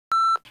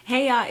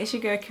Hey y'all, it's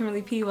your girl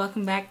Kimberly P.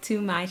 Welcome back to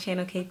my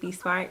channel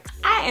KPEEPS.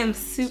 I am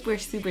super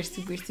excited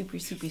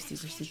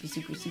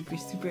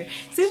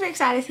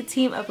to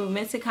team up with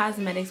Mented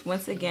Cosmetics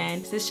once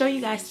again to show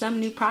you guys some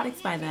new products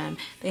by them.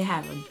 They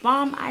have a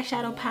bomb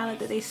eyeshadow palette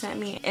that they sent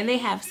me, and they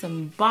have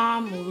some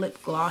bomb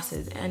lip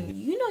glosses. And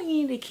you know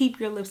you need to keep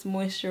your lips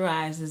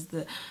moisturized as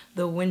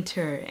the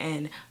winter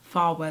and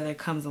fall weather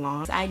comes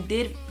along. I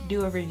did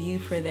do a review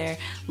for their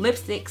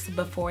lipsticks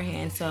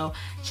beforehand, so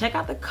check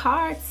out the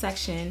card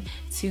section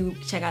to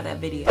check out that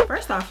video.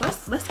 First off,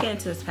 let's get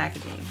into this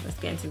packaging.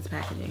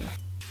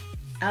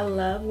 I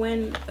love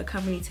when a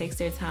company takes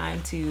their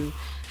time to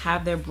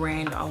have their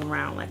brand all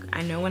around. Like,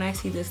 I know when I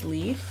see this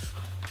leaf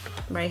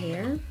right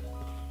here,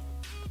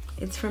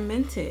 it's from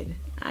Mented.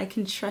 I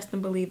can trust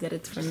and believe that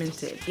it's from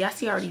Mented.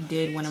 Yassi already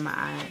did one of my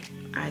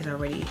eyes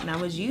already, and I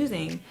was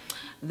using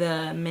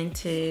the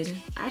Mented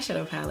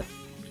eyeshadow palette.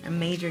 A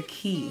major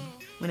key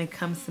when it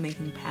comes to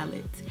making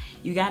palettes,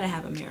 you gotta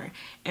have a mirror.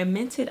 And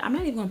Mented, I'm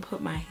not even gonna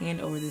put my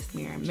hand over this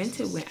mirror.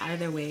 Mented went out of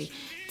their way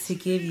to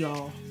give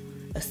y'all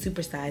a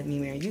supersized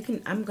mirror.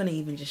 I'm gonna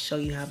even just show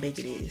you how big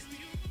it is.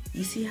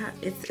 You see how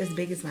it's as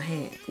big as my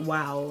hand?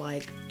 Wow,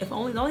 like the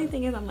only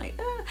thing is I'm like,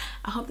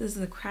 I hope this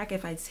doesn't crack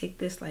if I take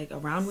this like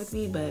around with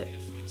me, but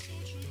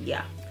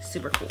yeah,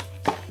 super cool.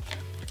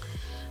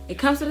 It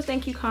comes with a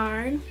thank you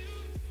card.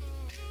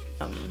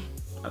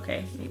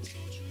 Okay,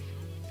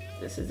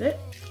 this is it.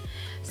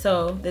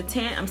 So the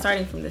tan, I'm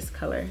starting from this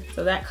color.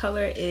 So that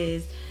color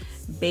is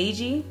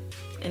beigey,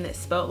 and it's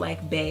spelled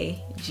like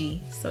beige,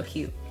 so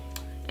cute.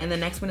 And the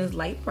next one is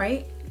light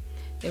bright.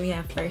 Then we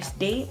have first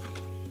date.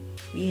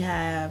 We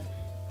have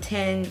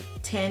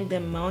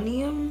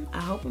tandemonium.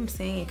 I hope I'm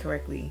saying it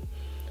correctly.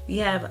 We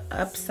have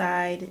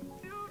upside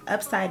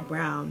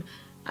brown.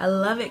 I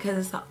love it because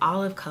it's an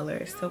olive color.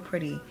 It's so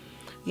pretty.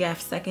 We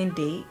have second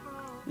date.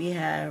 We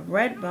have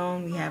red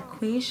bone. We have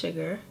queen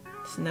sugar.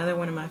 It's another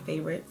one of my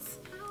favorites.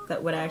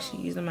 That would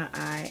actually use on my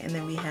eye. And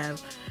then we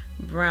have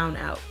brown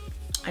out.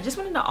 I just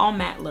wanted an all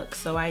matte look,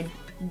 so I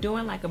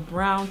doing like a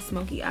brown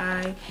smoky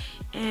eye.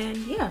 And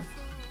yeah,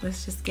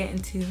 let's just get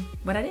into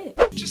what I did.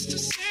 Just to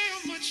say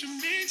how much you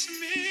mean to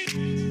me.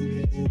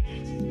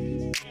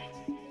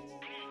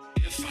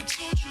 If I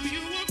told you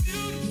you were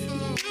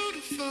beautiful,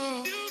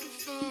 beautiful,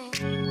 beautiful.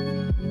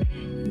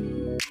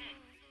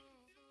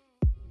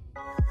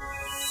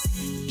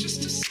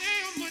 Just to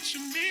say how much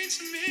you mean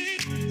to me.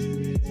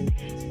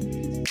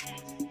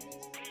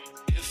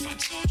 If I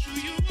told you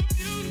you were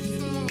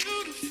beautiful,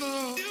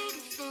 beautiful,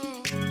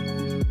 beautiful.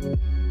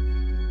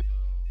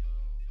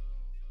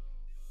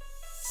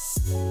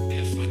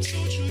 If I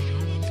told you you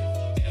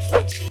were, if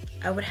I told you.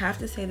 I would have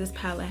to say this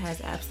palette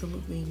has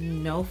absolutely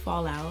no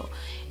fallout,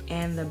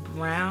 and the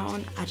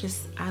brown,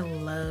 I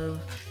love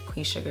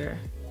Queen Sugar,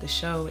 the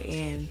show,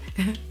 and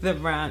the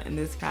brown in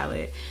this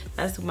palette.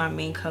 That's my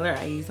main color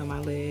I use on my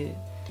lid.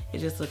 It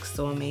just looks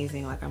so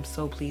amazing. Like, I'm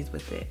so pleased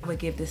with it. I would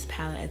give this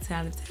palette a 10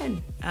 out of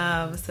 10.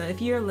 So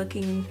if you're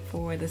looking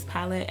for this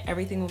palette,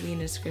 everything will be in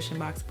the description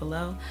box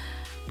below.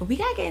 But we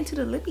gotta get into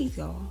the lippies,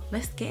 y'all.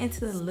 Let's get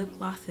into the lip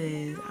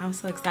glosses. I'm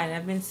so excited.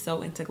 I've been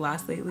so into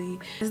gloss lately.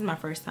 This is my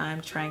first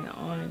time trying it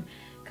on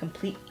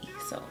completely.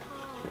 So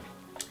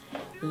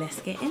let's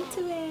get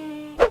into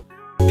it.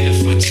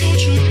 If I told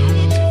you